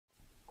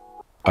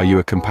Are you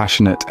a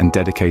compassionate and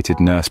dedicated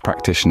nurse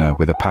practitioner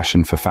with a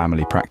passion for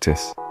family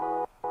practice?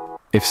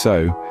 If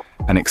so,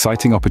 an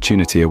exciting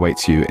opportunity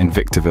awaits you in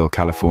Victorville,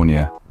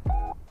 California.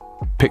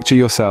 Picture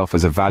yourself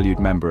as a valued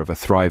member of a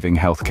thriving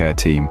healthcare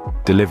team,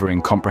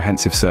 delivering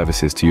comprehensive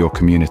services to your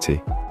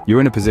community.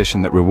 You're in a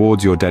position that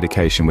rewards your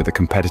dedication with a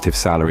competitive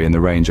salary in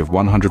the range of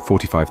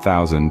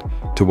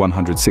 $145,000 to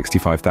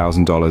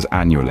 $165,000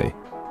 annually.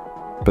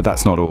 But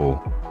that's not all.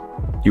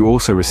 You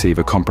also receive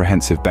a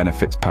comprehensive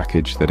benefits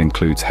package that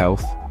includes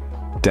health,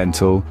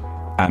 dental,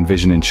 and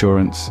vision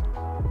insurance,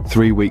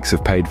 3 weeks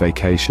of paid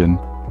vacation,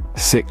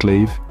 sick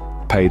leave,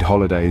 paid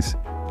holidays,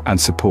 and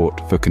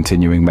support for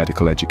continuing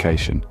medical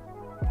education.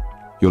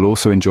 You'll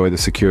also enjoy the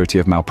security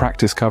of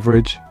malpractice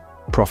coverage,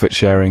 profit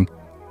sharing,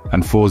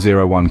 and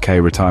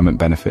 401k retirement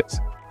benefits.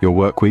 Your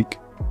work week?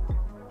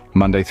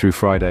 Monday through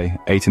Friday,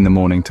 8 in the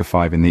morning to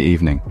 5 in the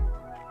evening.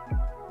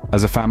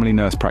 As a family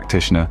nurse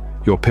practitioner,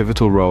 your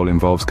pivotal role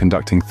involves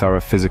conducting thorough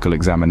physical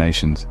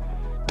examinations,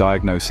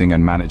 diagnosing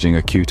and managing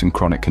acute and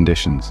chronic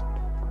conditions,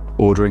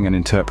 ordering and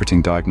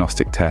interpreting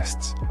diagnostic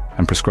tests,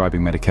 and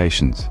prescribing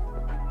medications.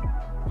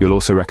 You'll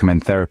also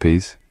recommend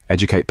therapies,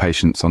 educate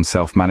patients on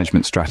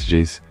self-management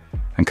strategies,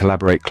 and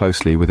collaborate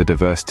closely with a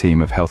diverse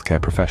team of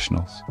healthcare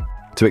professionals.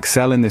 To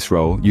excel in this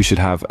role, you should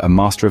have a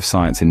Master of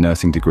Science in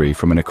Nursing degree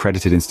from an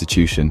accredited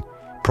institution,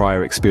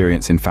 prior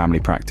experience in family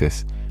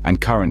practice, and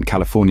current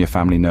California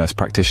Family Nurse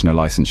Practitioner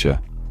licensure.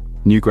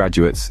 New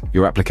graduates,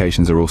 your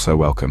applications are also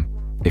welcome.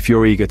 If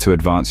you're eager to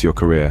advance your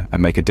career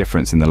and make a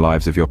difference in the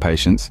lives of your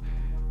patients,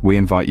 we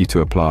invite you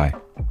to apply.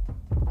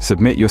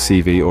 Submit your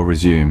CV or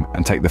resume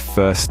and take the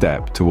first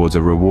step towards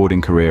a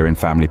rewarding career in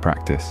family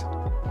practice.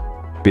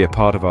 Be a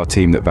part of our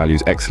team that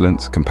values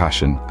excellence,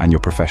 compassion, and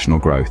your professional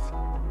growth.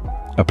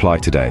 Apply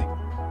today.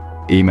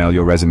 Email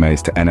your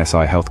resumes to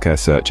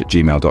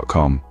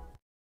nsihealthcaresearch@gmail.com.